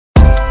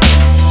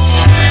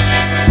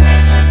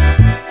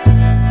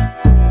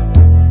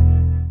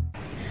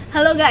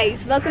guys,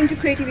 welcome to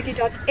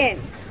creativity.in.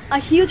 A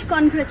huge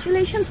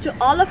congratulations to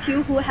all of you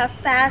who have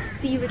passed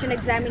the written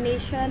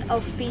examination of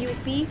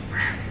BUP.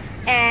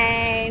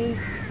 And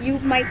you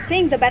might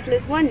think the battle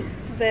is won,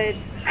 but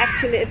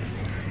actually it's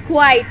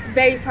quite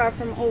very far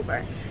from over.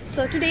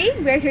 So today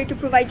we're here to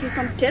provide you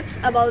some tips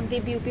about the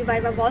BUP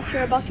Viva Voce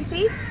you're about to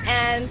face,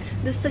 and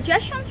the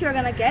suggestions you're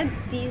gonna get,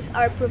 these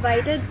are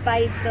provided by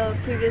the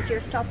previous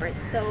year's toppers.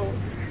 So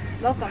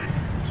welcome.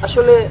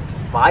 Actually,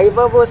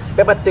 Viva was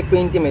paper-tech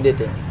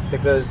intimidating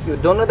because you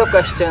don't know the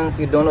questions,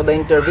 you don't know the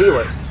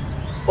interviewers.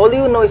 All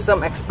you know is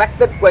some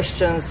expected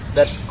questions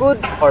that could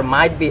or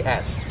might be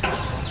asked.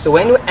 So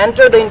when you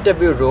enter the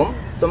interview room,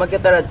 তোমাকে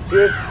তারা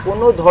যে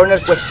কোনো ধরনের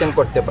question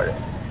করতে পারে।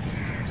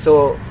 So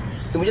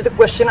তুমি যদি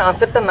question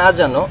আনসারটা না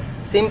জানো,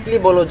 simply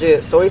বলো যে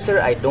sorry sir,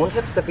 I don't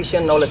have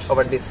sufficient knowledge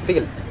over this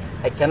field.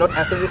 I cannot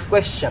answer this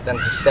question,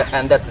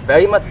 and that's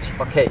very much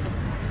okay.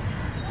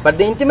 But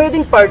the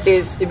intimidating part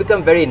is you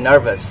become very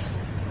nervous.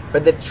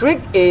 But the trick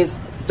is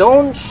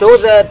don't show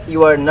that you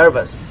are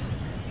nervous.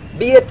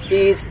 Be at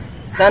ease,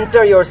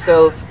 center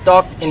yourself,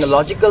 talk in a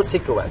logical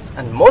sequence,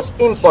 and most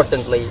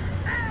importantly,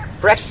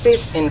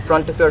 practice in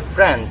front of your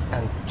friends,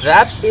 and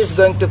that is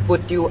going to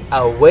put you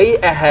way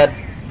ahead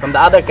from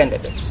the other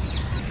candidates.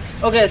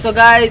 Okay, so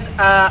guys,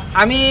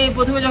 আমি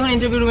প্রথমে যখন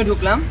interview রুমে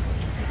ঢুকলাম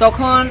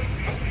তখন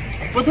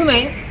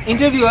প্রথমেই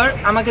interviewer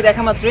আমাকে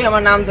দেখা মাত্রই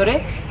আমার নাম ধরে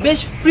বেশ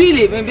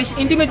ফ্রিলি বেশ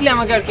ইন্টিমেটলি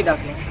আমাকে আর কি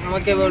ডাকলো,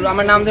 আমাকে বললো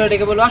আমার নাম ধরে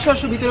ডেকে বললো আসো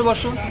আসো ভিতরে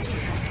বসো।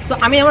 সো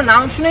আমি আমার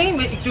নাম শুনেই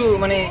একটু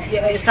মানে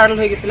স্টার্টল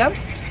হয়ে গেছিলাম।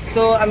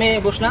 সো আমি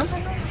বসলাম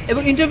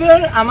এবং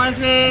ইন্টারভিউয়ার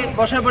আমাকে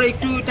বসার পরে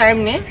একটু টাইম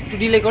নিয়ে একটু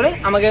ডিলে করে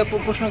আমাকে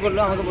প্রশ্ন করলো,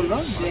 আমাকে বললো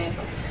যে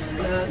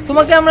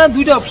তোমাকে আমরা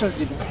দুইটা অপশনস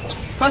দিব।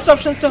 ফার্স্ট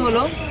অপশনসটা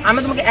হলো আমি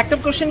তোমাকে একটা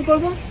কোশ্চেন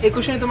করবো, এই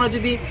কোশ্চেনে তোমরা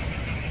যদি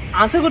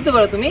আনসার করতে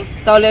পারো তুমি,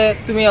 তাহলে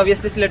তুমি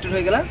অবভিয়াসলি সিলেক্টেড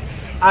হয়ে গেলা।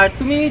 আর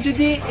তুমি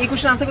যদি এই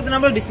কোশ্চেন আনসার করতে না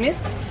পারো, ডিসমিস।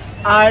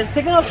 আর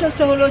সেকেন্ড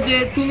অপশনসটা হলো যে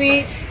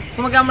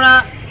তোমাকে আমরা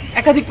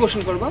একাধিক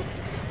কোশ্চেন করবো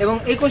এবং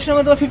এই কোশ্চেনের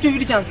মধ্যে তোমার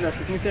 50-50 চান্সেস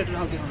আছে তুমি সিলেক্টেড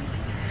হবে না।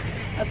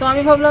 তো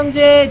আমি ভাবলাম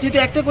যে যেহেতু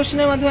একটা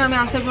কোশ্চেনের মাধ্যমে আমি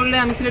আনসার করলে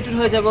আমি সিলেক্টেড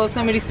হয়ে যাবো, সো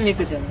আমি রিস্ক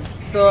নিতে চাই।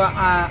 So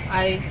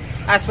I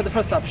as for the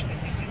first option.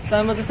 So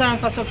আমি বলছি স্যার আমি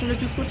ফার্স্ট অপশনটা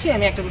চুজ করছি,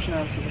 আমি একটা কোশ্চেনের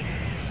আনসার করবো।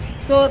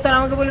 সো তারা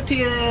আমাকে বলে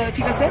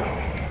ঠিক আছে।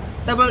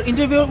 তারপর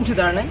ইন্টারভিউ উঠে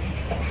দাঁড়ালেন,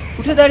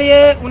 উঠে দাঁড়িয়ে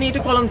উনি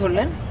একটা কলম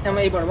ধরলেন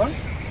আমার এই বরাবর,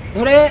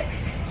 ধরে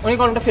উনি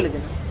কলমটা ফেলে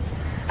দিলেন।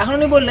 এখন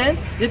উনি বললেন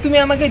যে তুমি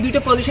আমাকে দুইটা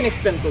পজিশন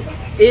এক্সপ্লেন করবা,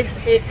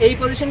 এই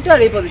পজিশনটা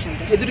আর এই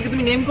পজিশনটা, এই দুটোকে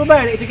তুমি নেম করবা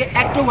আর এটাকে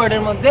একটা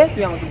ওয়ার্ডের মধ্যে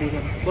তুমি আমাকে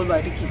বোঝাবে, বলবা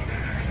এটা কি।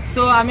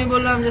 সো আমি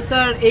বললাম যে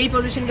স্যার এই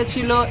পজিশনটা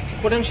ছিল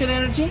পোটেনশিয়াল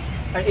এনার্জি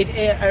আর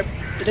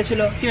এটা ছিল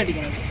কিনেটিক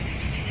এনার্জি।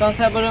 তখন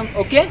স্যার বললাম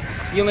ওকে,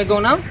 you may go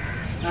now,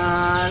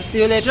 C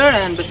you later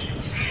and best.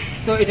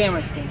 So এটাই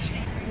আমার এক্সপিরিয়েন্স।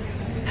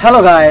 হ্যালো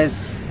গাইস,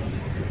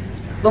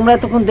 তোমরা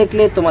এতক্ষণ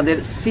দেখলে তোমাদের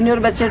সিনিয়র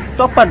ব্যাচের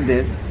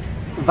টপারদের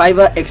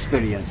ভাইভা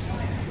এক্সপিরিয়েন্স।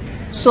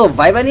 সো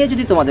ভাইভা নিয়ে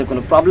যদি তোমাদের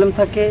কোনো প্রবলেম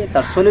থাকে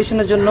তার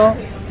সলিউশনের জন্য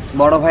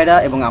বড় ভাইরা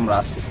এবং আমরা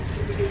আছি।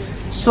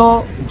 So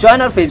join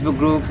our Facebook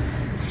group,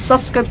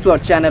 subscribe to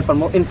our channel for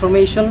more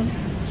information.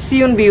 C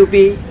on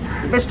BUP,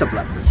 best of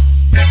luck.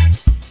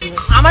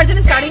 আমার জন্য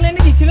স্টার্টিং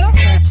লাইনে কি ছিল?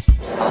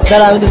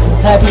 দাঁড়া আমি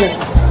হ্যাঁ ঠিক আছে,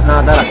 না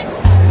দাঁড়া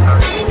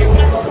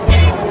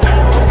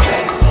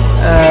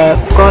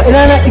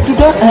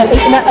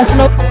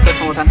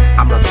সমাধান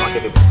আমরা তোমাকে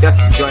দেব। Just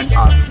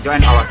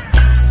join our